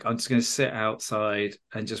 Like I'm just gonna sit outside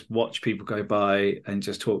and just watch people go by and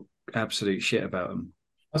just talk absolute shit about them.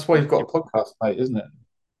 That's why you've got a podcast, mate, isn't it?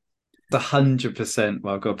 100%.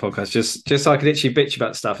 Well, I've got a podcast just so I can literally bitch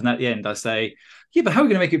about stuff, and at the end I say, "Yeah, but how are we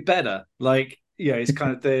going to make it better?" Like, it's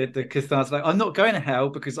kind of the catharsis. Like, I'm not going to hell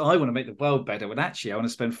because I want to make the world better. When actually, I want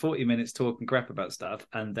to spend 40 minutes talking crap about stuff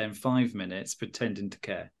and then 5 minutes pretending to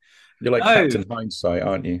care. You're like No, Captain Hindsight,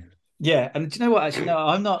 aren't you? yeah, and do you know what? Actually, no,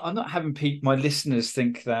 I'm not. I'm not having my listeners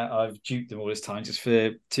think that I've duped them all this time just for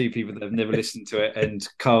two people that have never listened to it. And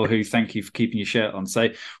Carl, who thank you for keeping your shirt on. So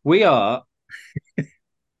we are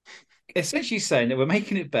essentially saying that we're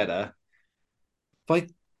making it better by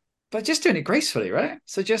just doing it gracefully, right?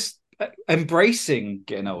 So just embracing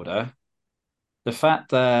getting older, the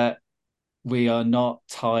fact that we are not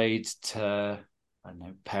tied to I don't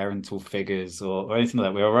know parental figures or anything like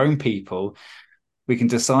that. We're our own people. We can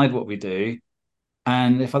decide what we do,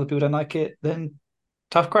 and if other people don't like it, then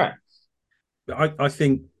tough crap. I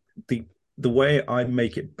think the way I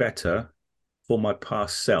make it better for my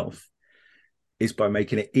past self is by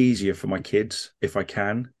making it easier for my kids if I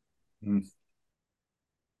can. Mm.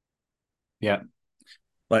 Yeah,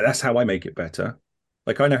 Like that's how I make it better.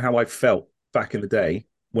 Like I know how I felt back in the day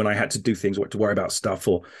when I had to do things, what to worry about stuff,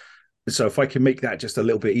 or so if I can make that just a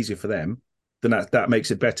little bit easier for them, then that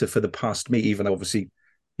makes it better for the past me, even though obviously,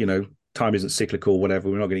 you know, time isn't cyclical, whatever.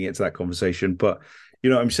 We're not going to get into that conversation. But you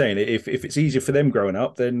know what I'm saying? If it's easier for them growing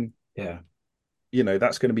up, then Yeah. you know,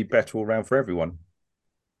 that's going to be better all around for everyone.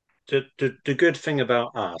 The good thing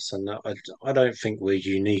about us, and I don't think we're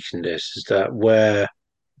unique in this, is that where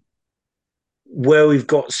we've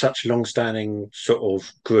got such a long-standing sort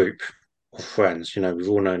of group of friends. You know, we've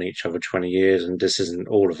all known each other 20 years, and this isn't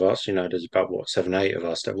all of us. You know, there's about what 7, 8 of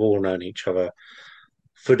us that have all known each other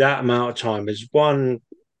for that amount of time. Is one,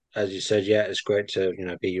 as you said, yeah, it's great to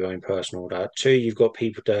be your own person, all that. Two, you've got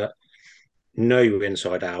people that know you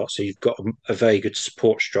inside out, so you've got a very good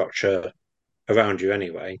support structure around you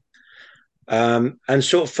anyway. And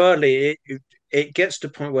sort of thirdly, it gets to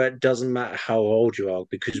the point where it doesn't matter how old you are,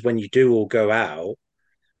 because when you do all go out,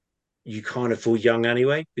 you kind of feel young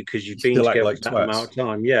anyway because you've been Still act together like for that amount twats. of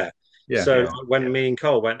time. Yeah. Yeah. So when me and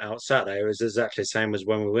Cole went out Saturday, it was exactly the same as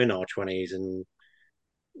when we were in our 20s, and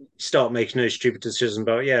start making those stupid decisions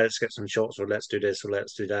about, yeah, let's get some shots, or let's do this, or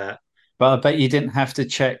let's do that. But I bet you didn't have to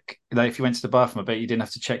check, like if you went to the bathroom, I bet you didn't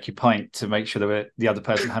have to check your pint to make sure that the other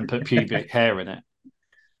person hadn't put pubic hair in it.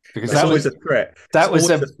 Because That's always a threat. It's that was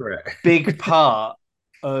always a a threat. big part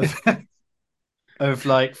of of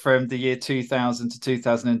like from the year 2000 to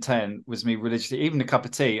 2010 was me religiously, even a cup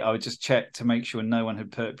of tea, I would just check to make sure no one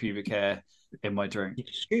had put pubic hair in my drink. You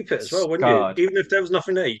scoop it as well, wouldn't you? Scarred. Even if there was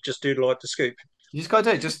nothing there, you just do like the scoop. You just gotta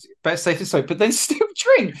do it. Just better safe than sorry, but then still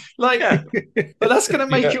drink. Like, Yeah, but that's gonna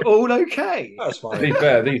make Yeah. it all okay. that's To fine. be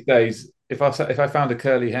fair, these days, if I found a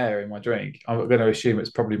curly hair in my drink, I'm going to assume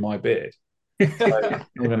it's probably my beard. So I'm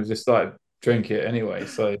going to just like drink it anyway.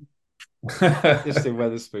 So Just in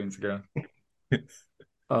Weatherspoons again.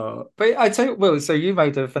 But I tell you, Will, so you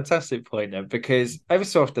made a fantastic point there, because every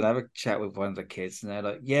so often I have a chat with one of the kids and they're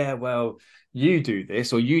like, yeah, well, you do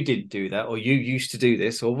this, or you didn't do that, or you used to do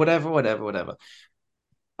this, or whatever, whatever, whatever.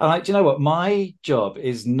 And like, do you know what? My job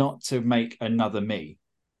is not to make another me.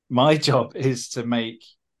 My job is to make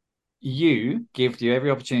give you every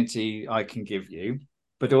opportunity I can give you,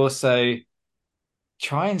 but also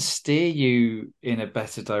try and steer you in a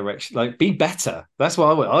better direction. Like, be better. That's what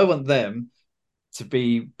I want. I want them to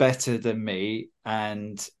be better than me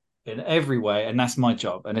and in every way. And that's my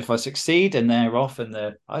job. And if I succeed and they're off and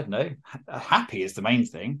they're, I don't know, happy is the main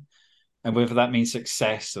thing. And whether that means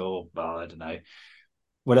success or, well, I don't know,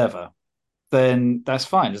 whatever, then that's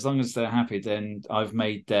fine. As long as they're happy, then I've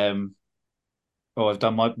made them, or I've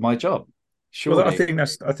done my job. Well, Surely. I think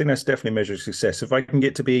that's definitely a measure of success. If I can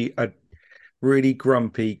get to be a really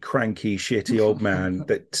grumpy, cranky, shitty old man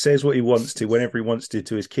that says what he wants to whenever he wants to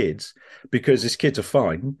his kids, because his kids are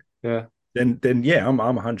fine, Yeah. then yeah, I'm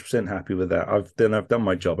 100% happy with that. I've done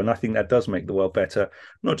my job, and I think that does make the world better,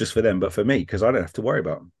 not just for them but for me, because I don't have to worry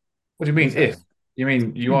about them. what do you mean if? You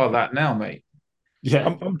mean you are that now, mate?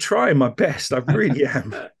 Yeah. I'm trying my best. I really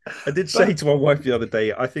am. I did say to my wife the other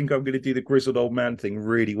day, I think I'm going to do the grizzled old man thing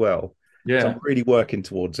really well. So Yeah, I'm really working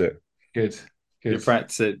towards it. good, You're good.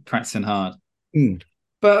 practicing hard. Mm.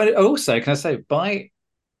 But also, can I say, by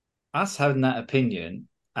us having that opinion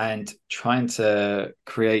and trying to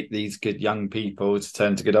create these good young people to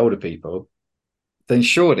turn to good older people, then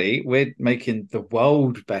surely we're making the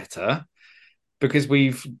world better because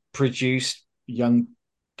we've produced young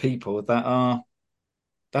people that are,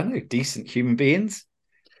 I don't know, decent human beings.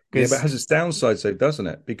 Yeah, but it Because has its downsides though, doesn't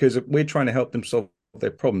it? Because if we're trying to help them solve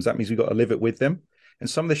their problems, that means we've got to live it with them. And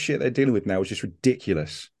some of the shit they're dealing with now is just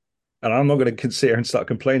ridiculous. And I'm not going to consider and start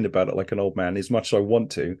complaining about it like an old man as much as I want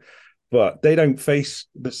to, but they don't face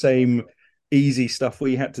the same easy stuff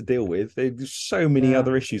we had to deal with. There's so many yeah,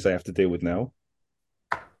 other issues they have to deal with now.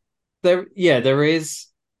 there is,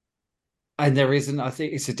 and there isn't. I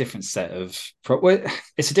think it's a different set of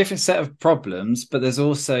it's a different set of problems, but there's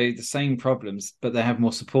also the same problems, but they have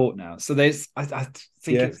more support now. So I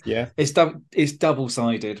think Yeah, yeah. it's double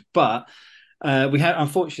sided, but. We had,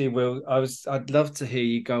 unfortunately, Will. I'd love to hear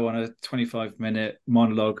you go on a 25-minute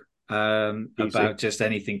monologue Easy, about just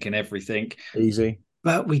anything and everything, easy.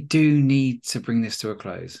 but we do need to bring this to a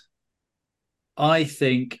close. I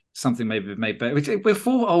think something may be made better. We're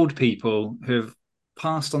four old people who have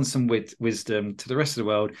passed on some wisdom to the rest of the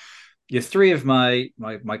world. You're three of my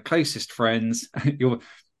closest friends. You're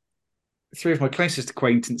three of my closest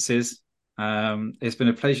acquaintances. It's been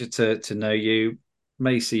a pleasure to know you.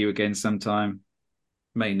 May see you again sometime,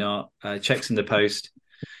 may not. Checks in the post.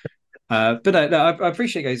 But no, I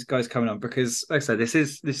appreciate guys coming on, because, like I said, this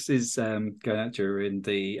is going out during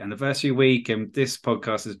the anniversary week, and this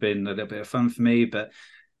podcast has been a little bit of fun for me. But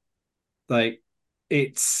like,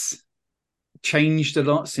 it's changed a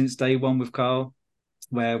lot since day one with Carl.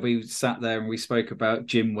 where we sat there and we spoke about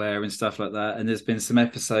gym wear and stuff like that. And there's been some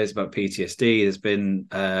episodes about PTSD. There's been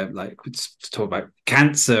like we talk about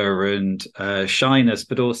cancer and shyness,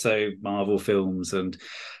 but also Marvel films and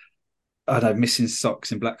I don't know, missing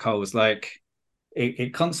socks in black holes. Like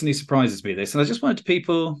it constantly surprises me this. And I just wanted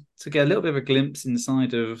people to get a little bit of a glimpse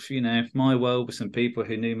inside of, you know, my world with some people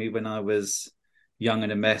who knew me when I was young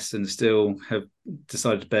and a mess and still have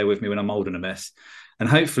decided to bear with me when I'm old and a mess. And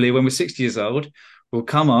hopefully when we're 60 years old, we'll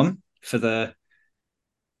come on for the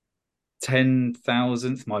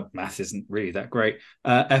 10,000th, my math isn't really that great,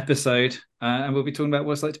 episode. And we'll be talking about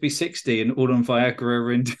what it's like to be 60 and all on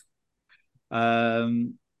Viagra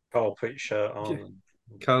and Carl put your shirt on.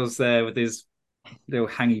 Carl's there with his little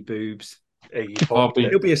hangy boobs.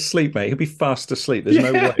 He'll be asleep, mate. He'll be fast asleep. There's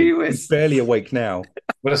no way. He's barely awake now.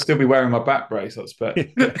 But I'll still be wearing my back brace, I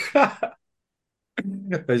expect.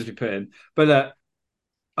 Those be put in. But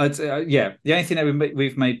I'd say, yeah, the only thing that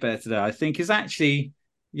we've made better today, I think, is actually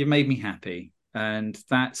you made me happy. And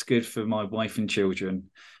that's good for my wife and children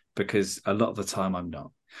because a lot of the time I'm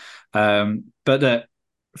not. But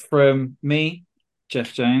from me,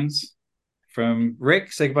 Geoff Jones, from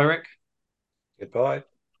Rick, say goodbye, Rick. Goodbye.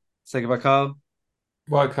 Say goodbye, Carl.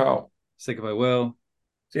 Bye, Carl. Say goodbye, Will.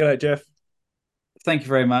 See you later, Geoff. Thank you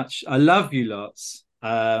very much. I love you lots.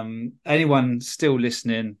 Anyone still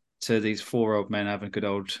listening to these four old men having a good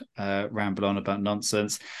old ramble on about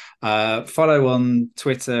nonsense, follow on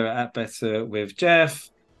Twitter at Better with Geoff.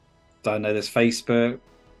 Don't know, there's Facebook.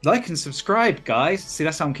 Like and subscribe, guys. See,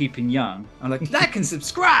 that's how I'm keeping young. I'm like, like and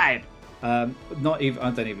subscribe. Not even.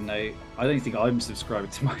 I don't even know. I don't think I'm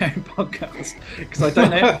subscribed to my own podcast because I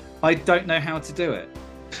don't know. I don't know how to do it.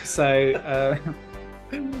 So,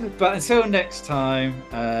 but until next time,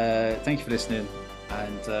 thank you for listening,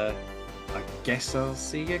 and I guess I'll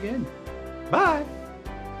see you again. Bye.